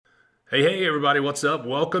Hey, everybody, what's up?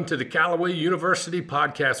 Welcome to the Callaway University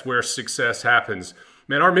podcast where success happens.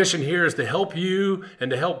 Man, our mission here is to help you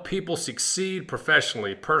and to help people succeed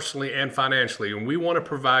professionally, personally, and financially. And we want to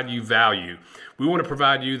provide you value. We want to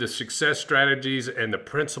provide you the success strategies and the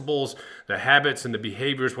principles, the habits and the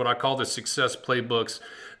behaviors, what I call the success playbooks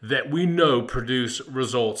that we know produce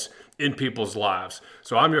results in people's lives.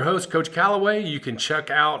 So I'm your host, Coach Callaway. You can check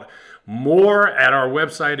out more at our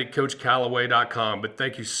website at coachcallaway.com. But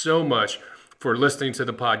thank you so much for listening to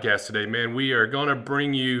the podcast today, man. We are going to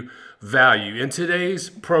bring you value. In today's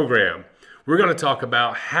program, we're going to talk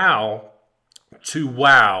about how to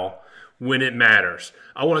wow when it matters.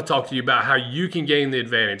 I want to talk to you about how you can gain the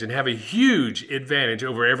advantage and have a huge advantage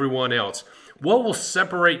over everyone else. What will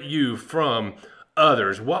separate you from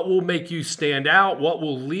others? What will make you stand out? What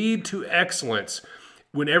will lead to excellence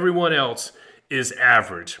when everyone else is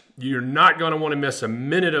average? You're not going to want to miss a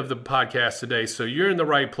minute of the podcast today, so you're in the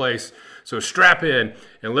right place. So strap in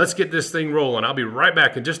and let's get this thing rolling. I'll be right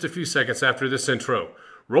back in just a few seconds after this intro.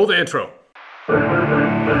 Roll the intro.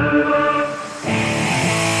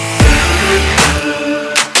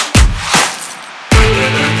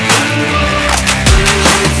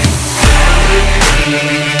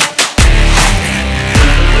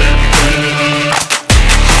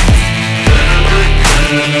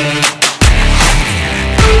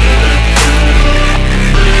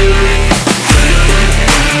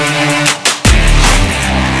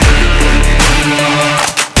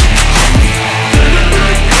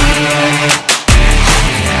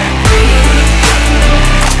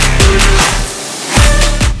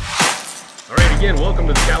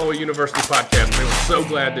 University podcast. Man, we're so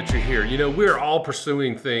glad that you're here. You know, we're all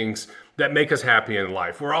pursuing things that make us happy in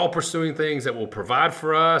life. We're all pursuing things that will provide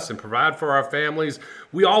for us and provide for our families.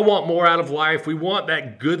 We all want more out of life. We want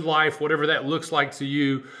that good life, whatever that looks like to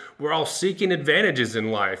you. We're all seeking advantages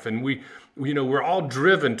in life, and we're all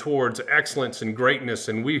driven towards excellence and greatness,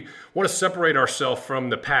 and we want to separate ourselves from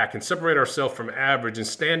the pack and separate ourselves from average and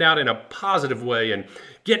stand out in a positive way and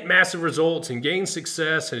get massive results and gain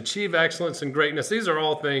success and achieve excellence and greatness. These are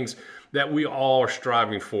all things that we all are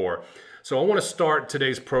striving for. So I want to start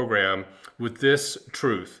today's program with this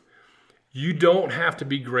truth. You don't have to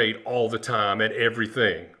be great all the time at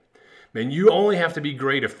everything. Man, you only have to be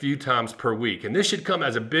great a few times per week. And this should come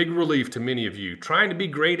as a big relief to many of you. Trying to be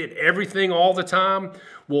great at everything all the time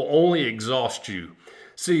will only exhaust you.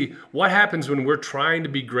 See, what happens when we're trying to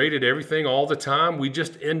be great at everything all the time? We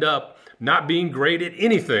just end up not being great at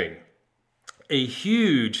anything. A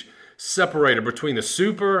huge separator between the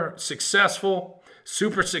super success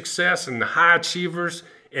and the high achievers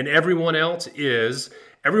and everyone else is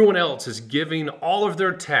giving all of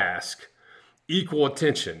their tasks equal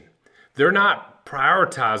attention. They're not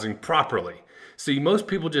prioritizing properly. See, most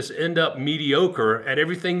people just end up mediocre at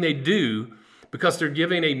everything they do because they're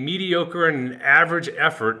giving a mediocre and an average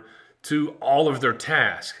effort to all of their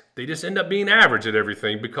tasks. They just end up being average at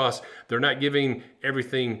everything because they're not giving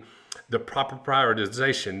everything the proper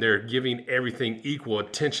prioritization. They're giving everything equal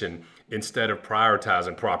attention instead of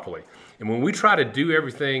prioritizing properly. And when we try to do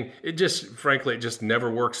everything, it just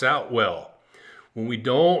never works out well. When we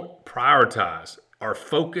don't prioritize our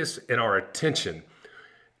focus and our attention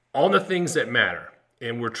on the things that matter,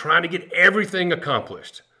 and we're trying to get everything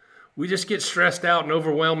accomplished, we just get stressed out and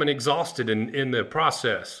overwhelmed and exhausted in the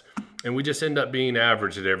process. And we just end up being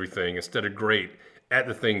average at everything instead of great at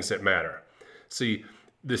the things that matter. See,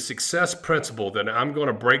 the success principle that I'm going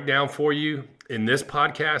to break down for you in this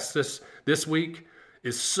podcast this week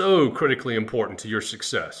is so critically important to your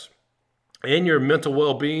success and your mental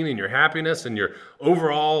well-being and your happiness and your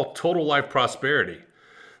overall total life prosperity.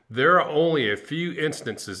 There are only a few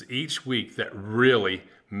instances each week that really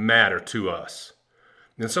matter to us.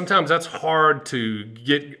 And sometimes that's hard to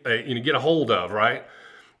get a hold of, right?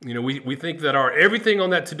 You know, we think that everything on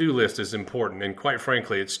that to-do list is important, and quite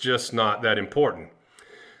frankly, it's just not that important.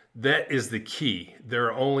 That is the key. There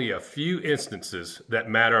are only a few instances that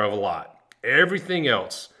matter a lot. Everything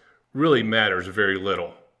else really matters very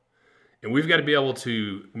little. And we've got to be able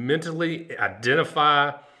to mentally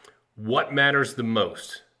identify what matters the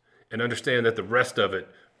most and understand that the rest of it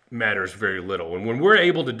matters very little. And when we're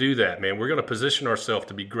able to do that, man, we're going to position ourselves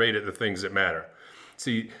to be great at the things that matter.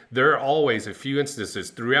 See, there are always a few instances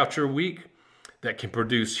throughout your week that can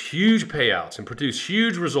produce huge payouts and produce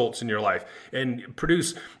huge results in your life and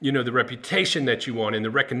produce, the reputation that you want and the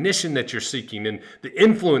recognition that you're seeking and the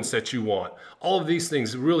influence that you want. All of these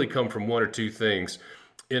things really come from one or two things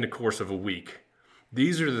in the course of a week.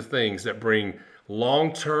 These are the things that bring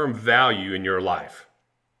long-term value in your life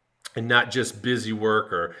and not just busy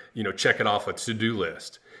work or, check it off a to-do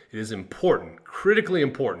list. it is important, critically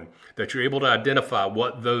important, that you're able to identify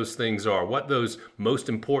what those things are, what those most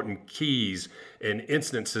important keys and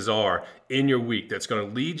instances are in your week that's going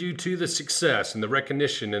to lead you to the success and the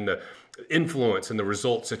recognition and the influence and the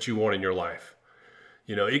results that you want in your life.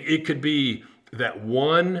 It could be that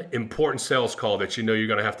one important sales call that you know you're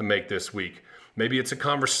going to have to make this week. Maybe it's a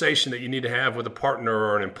conversation that you need to have with a partner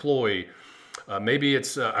or an employee. Maybe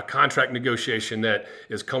it's a contract negotiation that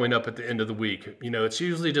is coming up at the end of the week. It's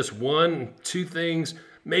usually just 1, 2 things,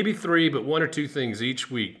 maybe 3, but 1 or 2 things each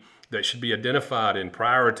week that should be identified and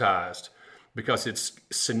prioritized because it's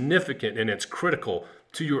significant and it's critical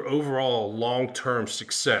to your overall long-term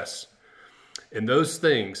success. And those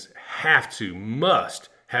things must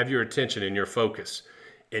have your attention and your focus.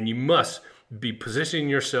 And you must be positioning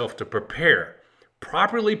yourself to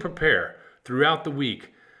properly prepare throughout the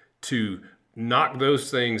week to knock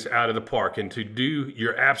those things out of the park and to do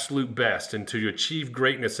your absolute best and to achieve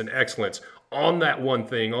greatness and excellence on that one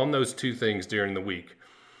thing, on those 2 things during the week.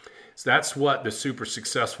 So that's what the super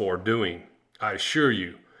successful are doing. I assure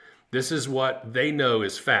you, this is what they know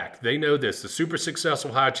is fact. They know this. The super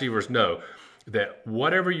successful high achievers know that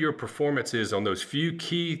whatever your performance is on those few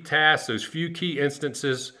key tasks, those few key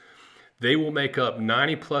instances, they will make up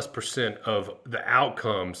 90+% of the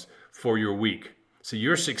outcomes for your week. So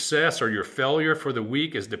your success or your failure for the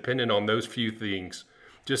week is dependent on those few things,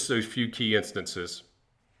 just those few key instances.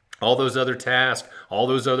 All those other tasks, all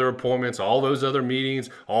those other appointments, all those other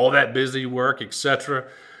meetings, all that busy work, etc.,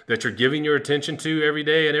 that you're giving your attention to every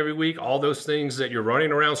day and every week, all those things that you're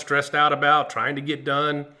running around stressed out about, trying to get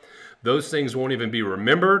done, those things won't even be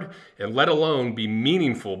remembered and let alone be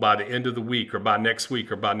meaningful by the end of the week or by next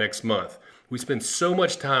week or by next month. We spend so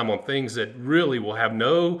much time on things that really will have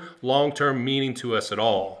no long-term meaning to us at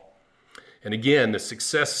all. And again, the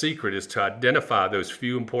success secret is to identify those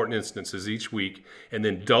few important instances each week and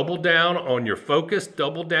then double down on your focus,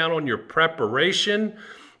 double down on your preparation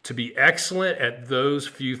to be excellent at those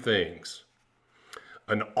few things.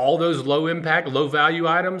 And all those low impact, low value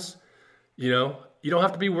items, you don't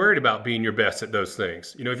have to be worried about being your best at those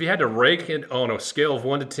things. If you had to rank it on a scale of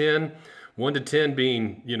 1 to 10, 1 to 10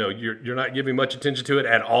 being, you're not giving much attention to it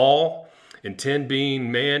at all, and 10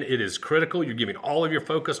 being, man, it is critical. You're giving all of your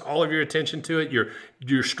focus, all of your attention to it.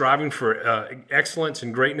 You're striving for excellence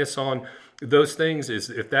and greatness on those things.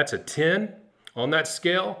 If that's a 10 on that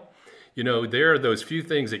scale, there are those few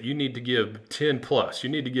things that you need to give 10 plus. You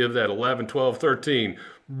need to give that 11, 12, 13.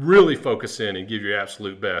 Really focus in and give your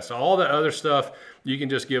absolute best. All that other stuff, you can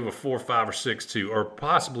just give a 4, 5, or 6 to, or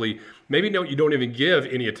possibly maybe you don't even give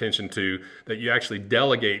any attention to, that you actually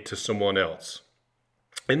delegate to someone else.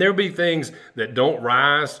 And there'll be things that don't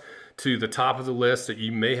rise to the top of the list that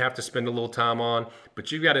you may have to spend a little time on, but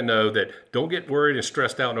you've got to know that don't get worried and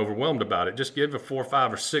stressed out and overwhelmed about it. Just give a 4,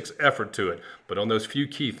 5, or 6 effort to it. But on those few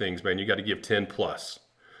key things, man, you got to give 10 plus.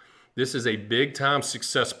 This is a big time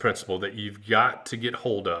success principle that you've got to get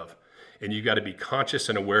hold of and you've got to be conscious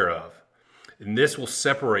and aware of. And this will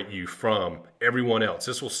separate you from everyone else.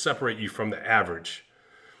 This will separate you from the average.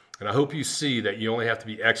 And I hope you see that you only have to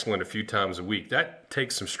be excellent a few times a week. That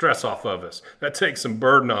takes some stress off of us. That takes some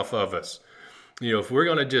burden off of us. If we're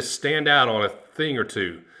going to just stand out on a thing or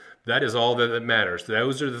two, that is all that matters.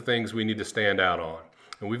 Those are the things we need to stand out on.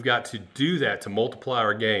 And we've got to do that to multiply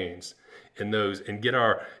our gains in those and get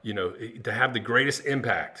our, to have the greatest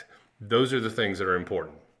impact. Those are the things that are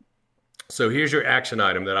important. So here's your action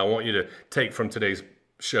item that I want you to take from today's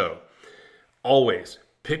show. Always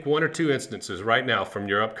pick 1 or 2 instances right now from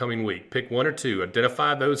your upcoming week. Pick 1 or 2.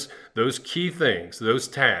 Identify those key things, those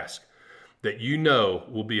tasks that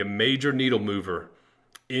will be a major needle mover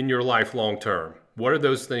in your life long term. What are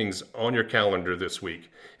those things on your calendar this week?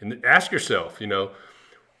 And ask yourself,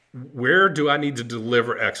 where do I need to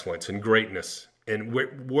deliver excellence and greatness? And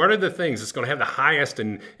what are the things that's going to have the highest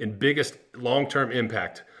and biggest long-term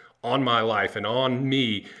impact on my life and on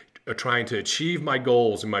me trying to achieve my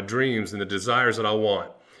goals and my dreams and the desires that I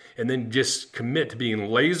want? And then just commit to being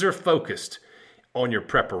laser focused on your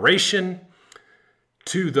preparation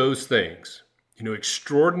to those things.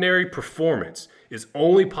 Extraordinary performance is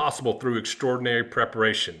only possible through extraordinary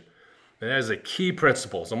preparation. And that is a key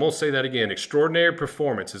principle. So I'm going to say that again. Extraordinary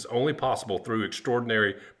performance is only possible through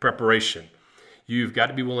extraordinary preparation. You've got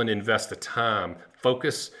to be willing to invest the time,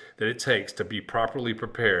 focus that it takes to be properly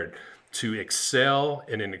prepared, to excel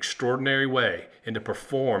in an extraordinary way and to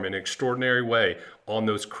perform in an extraordinary way on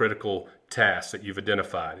those critical tasks that you've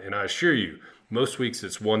identified. And I assure you, most weeks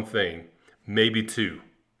it's 1 thing, maybe 2.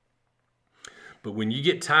 But when you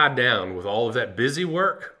get tied down with all of that busy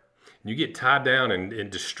work You get tied down and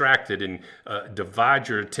distracted and divide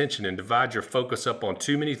your attention and divide your focus up on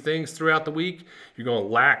too many things throughout the week, you're going to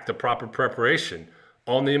lack the proper preparation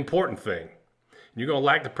on the important thing. You're going to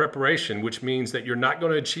lack the preparation, which means that you're not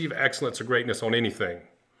going to achieve excellence or greatness on anything.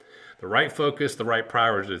 The right focus, the right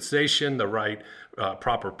prioritization, the right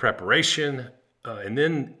proper preparation, and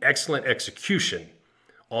then excellent execution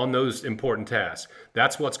on those important tasks.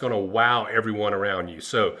 That's what's going to wow everyone around you.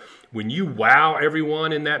 So when you wow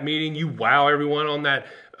everyone in that meeting, you wow everyone on that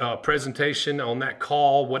presentation, on that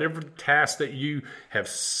call, whatever task that you have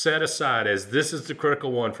set aside as this is the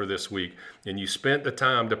critical one for this week, and you spent the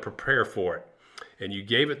time to prepare for it, and you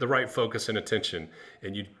gave it the right focus and attention,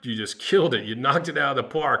 and you just killed it. You knocked it out of the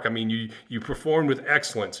park. I mean, you performed with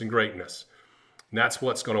excellence and greatness. And that's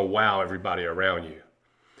what's going to wow everybody around you.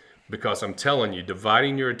 Because I'm telling you,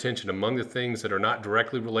 dividing your attention among the things that are not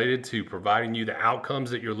directly related to providing you the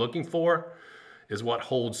outcomes that you're looking for is what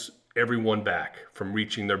holds everyone back from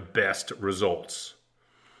reaching their best results.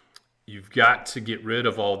 You've got to get rid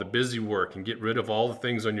of all the busy work and get rid of all the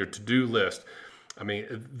things on your to-do list. I mean,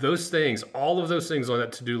 those things, all of those things on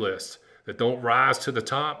that to-do list that don't rise to the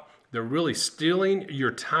top, they're really stealing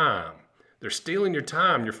your time. They're stealing your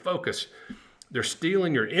time, your focus. They're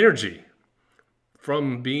stealing your energy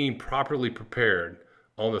from being properly prepared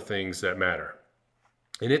on the things that matter.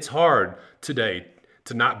 And it's hard today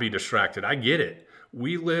to not be distracted. I get it.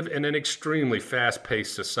 We live in an extremely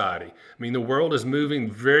fast-paced society. I mean, the world is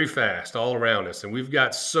moving very fast all around us, and we've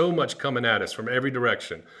got so much coming at us from every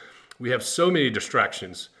direction. We have so many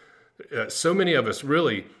distractions. So many of us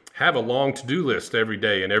really have a long to-do list every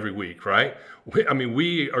day and every week, right?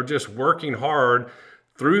 We are just working hard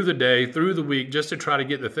through the day, through the week, just to try to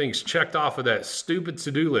get the things checked off of that stupid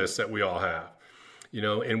to-do list that we all have,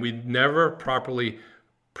 and we never properly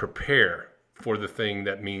prepare for the thing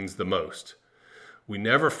that means the most. We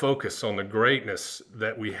never focus on the greatness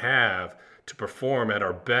that we have to perform at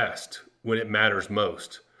our best when it matters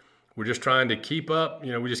most. We're just trying to keep up,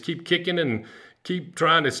 we just keep kicking and keep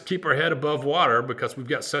trying to keep our head above water because we've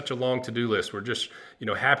got such a long to-do list. We're just,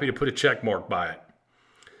 happy to put a check mark by it.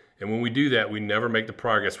 And when we do that, we never make the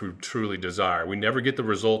progress we truly desire. We never get the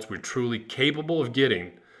results we're truly capable of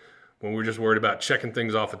getting when we're just worried about checking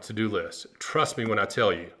things off a to-do list. Trust me when I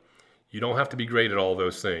tell you, you don't have to be great at all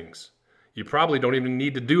those things. You probably don't even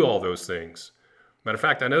need to do all those things. Matter of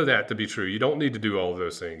fact, I know that to be true. You don't need to do all of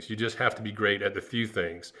those things. You just have to be great at the few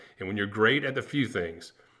things. And when you're great at the few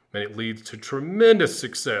things, then it leads to tremendous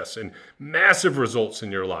success and massive results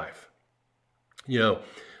in your life.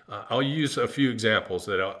 I'll use a few examples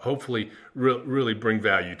that hopefully really bring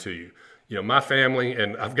value to you. My family,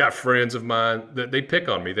 and I've got friends of mine that they pick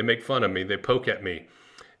on me, they make fun of me, they poke at me.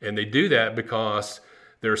 And they do that because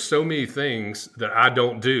there are so many things that I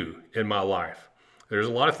don't do in my life. There's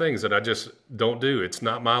a lot of things that I just don't do. It's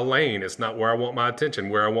not my lane. It's not where I want my attention,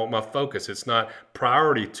 where I want my focus. It's not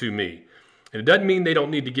priority to me. And it doesn't mean they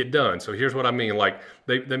don't need to get done. So here's what I mean. Like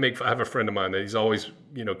I have a friend of mine that he's always,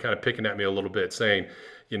 kind of picking at me a little bit saying,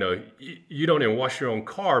 you don't even wash your own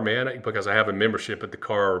car, man, because I have a membership at the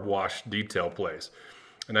car wash detail place.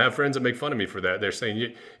 And I have friends that make fun of me for that. They're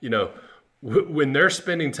saying, when they're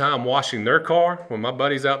spending time washing their car, when my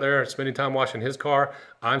buddy's out there spending time washing his car,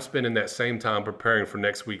 I'm spending that same time preparing for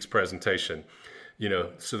next week's presentation,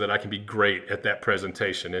 so that I can be great at that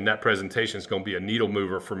presentation. And that presentation is going to be a needle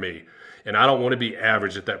mover for me. And I don't want to be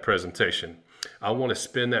average at that presentation. I want to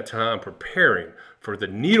spend that time preparing for the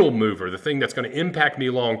needle mover, the thing that's going to impact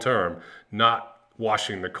me long term, not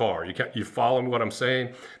washing the car. You follow what I'm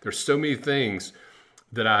saying? There's so many things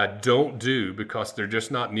that I don't do because they're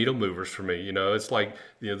just not needle movers for me. It's like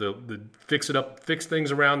the fix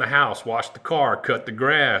things around the house, wash the car, cut the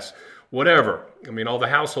grass, whatever. All the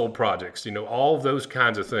household projects, all of those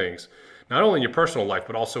kinds of things. Not only in your personal life,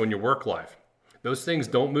 but also in your work life. Those things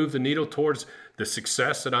don't move the needle towards the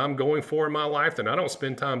success that I'm going for in my life, then I don't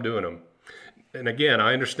spend time doing them. And again,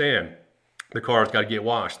 I understand the car's got to get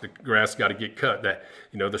washed, the grass got to get cut, that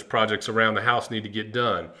there's projects around the house need to get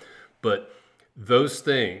done. But those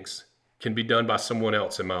things can be done by someone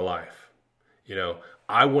else in my life.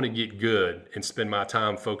 I want to get good and spend my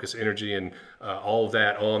time, focus, energy, and all of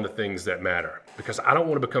that on the things that matter. Because I don't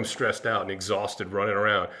want to become stressed out and exhausted running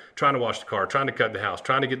around, trying to wash the car, trying to cut the house,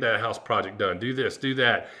 trying to get that house project done, do this, do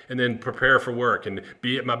that, and then prepare for work and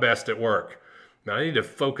be at my best at work. Now, I need to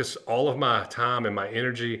focus all of my time and my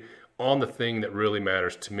energy on the thing that really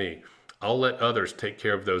matters to me. I'll let others take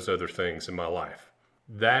care of those other things in my life.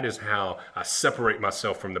 That is how I separate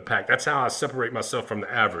myself from the pack. That's how I separate myself from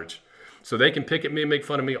the average. So they can pick at me and make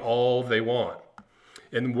fun of me all they want.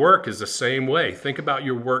 And work is the same way. Think about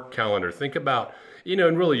your work calendar. Think about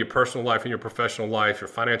and really your personal life and your professional life, your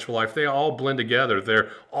financial life, they all blend together. They're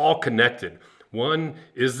all connected. One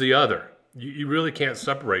is the other. You really can't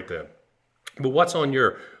separate them. But what's on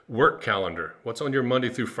your work calendar? What's on your Monday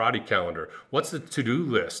through Friday calendar? What's the to-do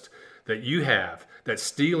list that you have that's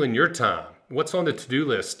stealing your time? What's on the to-do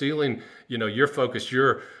list stealing, your focus,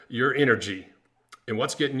 your energy? And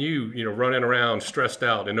what's getting you, running around stressed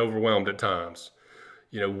out and overwhelmed at times?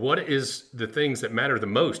 What is the things that matter the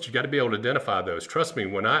most? You got to be able to identify those. Trust me,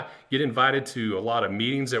 when I get invited to a lot of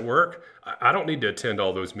meetings at work, I don't need to attend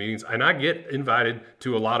all those meetings. And I get invited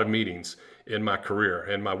to a lot of meetings in my career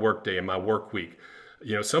and my work day and my work week.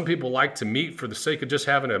 Some people like to meet for the sake of just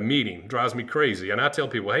having a meeting. It drives me crazy. And I tell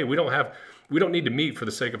people, hey, we don't need to meet for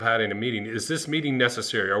the sake of having a meeting. Is this meeting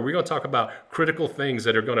necessary? Are we going to talk about critical things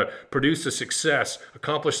that are going to produce a success,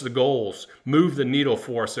 accomplish the goals, move the needle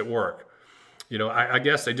for us at work? I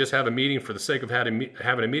guess they just have a meeting for the sake of having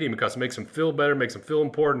a meeting because it makes them feel better, makes them feel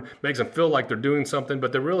important, makes them feel like they're doing something,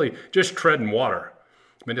 but they're really just treading water.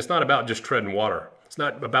 I mean, it's not about just treading water. It's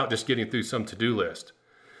not about just getting through some to-do list.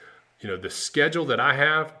 The schedule that I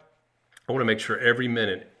have, I want to make sure every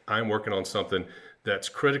minute I'm working on something that's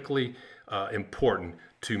critically important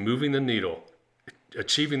to moving the needle,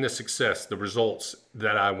 achieving the success, the results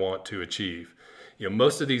that I want to achieve.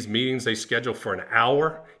 Most of these meetings they schedule for an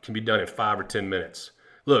hour can be done in 5 or 10 minutes.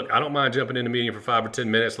 Look, I don't mind jumping in a meeting for 5 or 10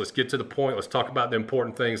 minutes. Let's get to the point. Let's talk about the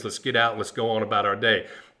important things. Let's get out and let's go on about our day.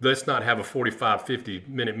 Let's not have a 45,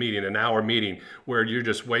 50-minute meeting, an hour meeting where you're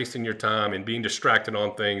just wasting your time and being distracted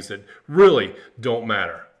on things that really don't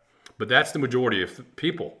matter. But that's the majority of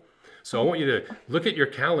people. So I want you to look at your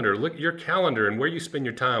calendar. Look at your calendar, and where you spend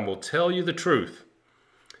your time will tell you the truth.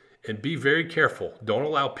 And be very careful. Don't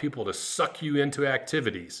allow people to suck you into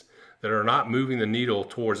activities that are not moving the needle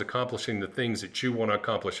towards accomplishing the things that you want to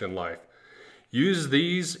accomplish in life. Use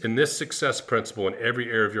these and this success principle in every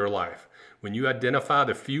area of your life. When you identify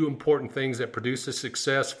the few important things that produce a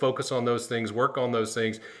success, focus on those things, work on those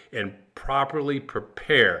things, and properly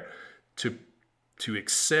prepare to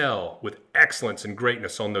excel with excellence and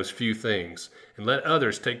greatness on those few things. And let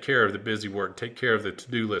others take care of the busy work, take care of the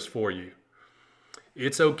to-do list for you.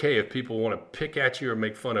 It's okay if people want to pick at you or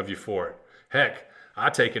make fun of you for it. Heck, I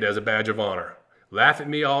take it as a badge of honor. Laugh at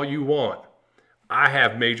me all you want. I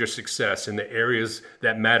have major success in the areas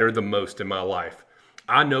that matter the most in my life.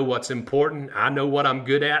 I know what's important. I know what I'm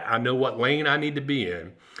good at. I know what lane I need to be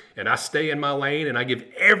in. And I stay in my lane and I give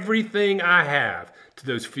everything I have to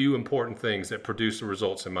those few important things that produce the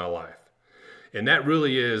results in my life. And that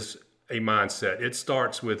really is a mindset. It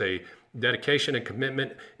starts with a dedication and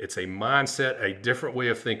commitment. It's a mindset, a different way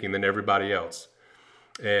of thinking than everybody else.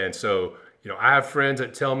 And so, I have friends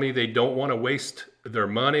that tell me they don't want to waste their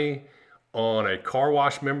money on a car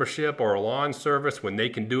wash membership or a lawn service when they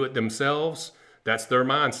can do it themselves. That's their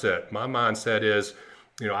mindset. My mindset is,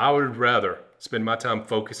 I would rather spend my time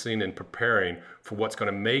focusing and preparing for what's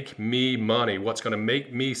going to make me money, what's going to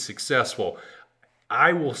make me successful.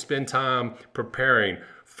 I will spend time preparing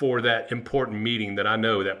for that important meeting that I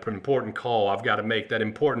know, that important call I've got to make, that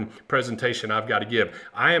important presentation I've got to give.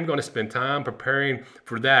 I am going to spend time preparing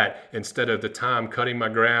for that instead of the time cutting my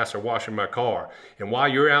grass or washing my car. And while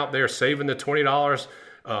you're out there saving the $20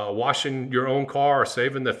 washing your own car or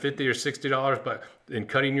saving the $50 or $60 in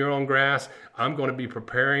cutting your own grass, I'm going to be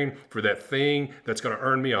preparing for that thing that's going to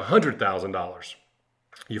earn me $100,000.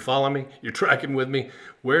 You follow me? You're tracking with me?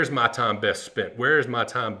 Where's my time best spent? Where is my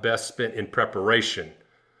time best spent in preparation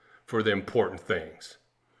for the important things?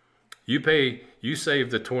 You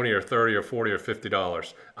save the $20 or $30 or $40 or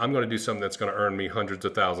 $50. I'm going to do something that's going to earn me hundreds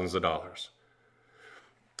of thousands of dollars.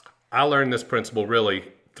 I learned this principle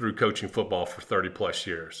really through coaching football for 30 plus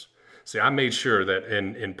years. See, I made sure that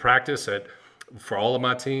in practice for all of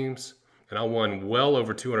my teams, and I won well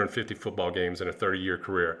over 250 football games in a 30-year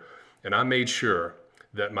career, and I made sure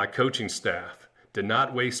that my coaching staff did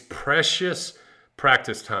not waste precious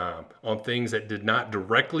practice time on things that did not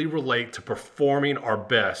directly relate to performing our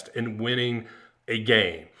best and winning a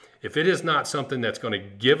game. If it is not something that's going to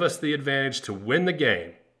give us the advantage to win the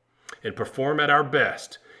game and perform at our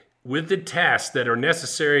best with the tasks that are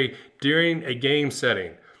necessary during a game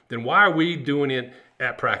setting, then why are we doing it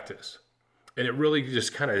at practice? And it really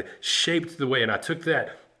just kind of shaped the way. And I took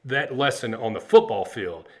that lesson on the football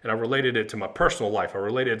field and I related it to my personal life. I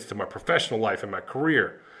related it to my professional life and my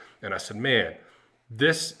career. And I said, man,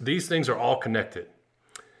 these things are all connected.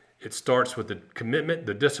 It starts with the commitment,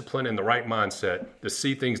 the discipline, and the right mindset to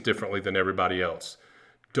see things differently than everybody else.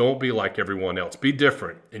 Don't be like everyone else. Be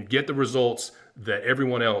different and get the results that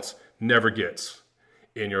everyone else never gets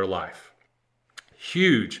in your life.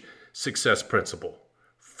 Huge success principle.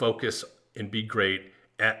 Focus and be great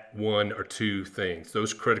at one or two things,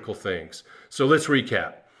 those critical things. So let's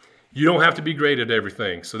recap. You don't have to be great at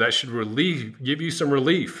everything. So that should give you some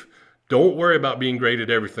relief. Don't worry about being great at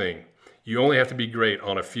everything. You only have to be great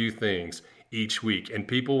on a few things each week. And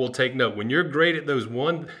people will take note. When you're great at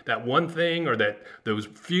that one thing or those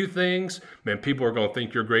few things, man, people are going to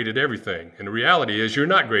think you're great at everything. And the reality is you're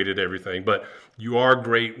not great at everything, but you are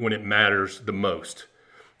great when it matters the most.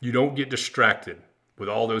 You don't get distracted with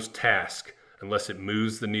all those tasks unless it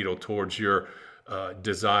moves the needle towards your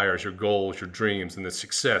desires, your goals, your dreams, and the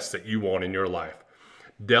success that you want in your life.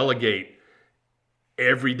 Delegate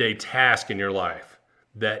everyday tasks in your life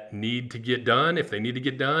that need to get done. If they need to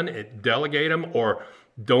get done, delegate them, or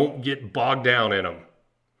don't get bogged down in them.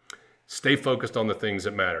 Stay focused on the things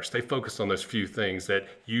that matter. Stay focused on those few things that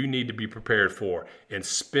you need to be prepared for, and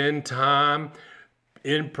spend time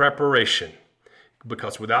in preparation,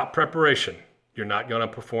 because without preparation, you're not going to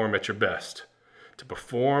perform at your best. To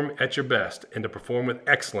perform at your best and to perform with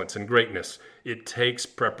excellence and greatness, it takes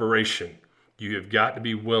preparation. You have got to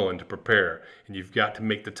be willing to prepare, and you've got to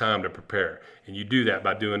make the time to prepare. And you do that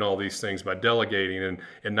by doing all these things, by delegating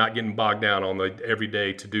and not getting bogged down on the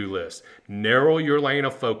everyday to-do list. Narrow your lane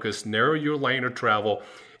of focus, narrow your lane of travel.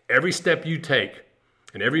 Every step you take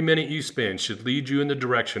and every minute you spend should lead you in the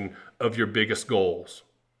direction of your biggest goals.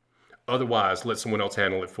 Otherwise, let someone else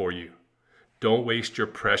handle it for you. Don't waste your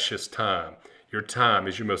precious time. Your time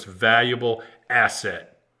is your most valuable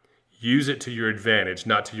asset. Use it to your advantage,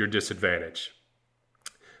 not to your disadvantage.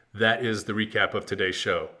 That is the recap of today's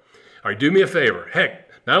show. All right, do me a favor. Heck,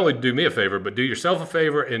 not only do me a favor, but do yourself a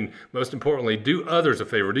favor, and most importantly, do others a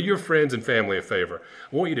favor. Do your friends and family a favor.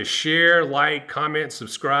 I want you to share, like, comment,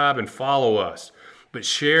 subscribe, and follow us. But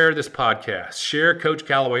share this podcast. Share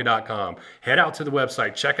CoachCallaway.com. Head out to the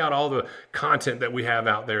website. Check out all the content that we have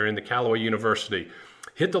out there in the Callaway University.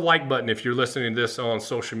 Hit the like button if you're listening to this on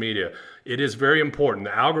social media. It is very important.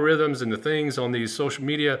 The algorithms and the things on these social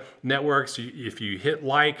media networks, if you hit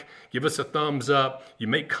like, give us a thumbs up, you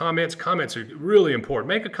make comments. Comments are really important.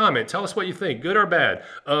 Make a comment. Tell us what you think, good or bad,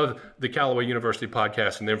 of the Callaway University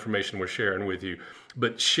podcast and the information we're sharing with you.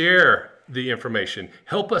 But share the information.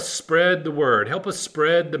 Help us spread the word. Help us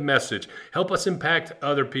spread the message. Help us impact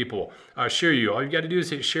other people. I assure you, all you got to do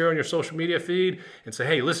is hit share on your social media feed and say,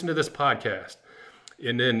 hey, listen to this podcast.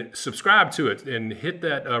 And then subscribe to it and hit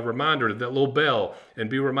that reminder, that little bell, and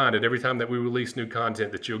be reminded every time that we release new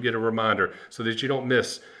content that you'll get a reminder so that you don't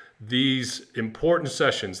miss these important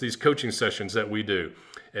sessions, these coaching sessions that we do.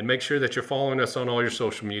 And make sure that you're following us on all your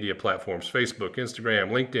social media platforms, Facebook, Instagram,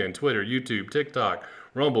 LinkedIn, Twitter, YouTube, TikTok,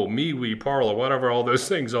 Rumble, MeWe, Parler, whatever all those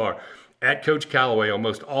things are, at Coach Callaway on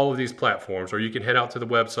most all of these platforms. Or you can head out to the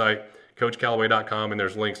website, CoachCallaway.com, and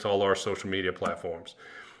there's links to all our social media platforms.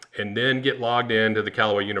 And then get logged into the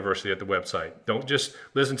Callaway University at the website. Don't just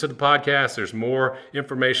listen to the podcast. There's more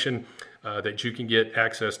information that you can get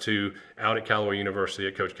access to out at Callaway University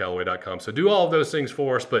at CoachCallaway.com. So do all of those things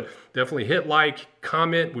for us, but definitely hit like,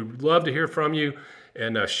 comment. We'd love to hear from you,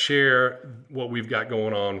 and share what we've got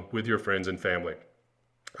going on with your friends and family.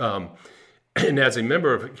 And as a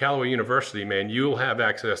member of Callaway University, man, you'll have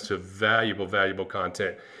access to valuable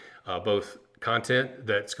content, both content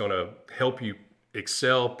that's going to help you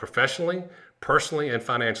excel professionally, personally, and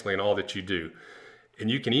financially in all that you do.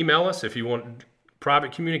 And you can email us if you want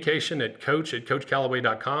private communication at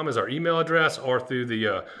coach@coachcallaway.com is our email address, or through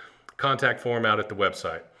the contact form out at the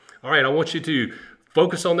website. All right, I want you to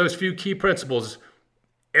focus on those few key principles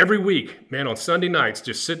every week. Man, on Sunday nights,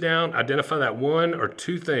 just sit down, identify that one or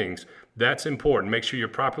two things. That's important. Make sure you're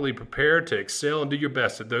properly prepared to excel and do your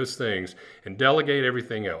best at those things, and delegate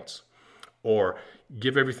everything else. Or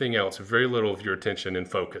give everything else very little of your attention and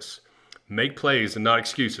focus. Make plays and not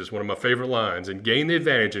excuses, one of my favorite lines, and gain the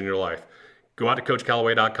advantage in your life. Go out to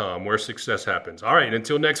CoachCallaway.com, where success happens. All right,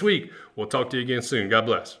 until next week, we'll talk to you again soon. God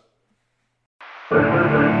bless.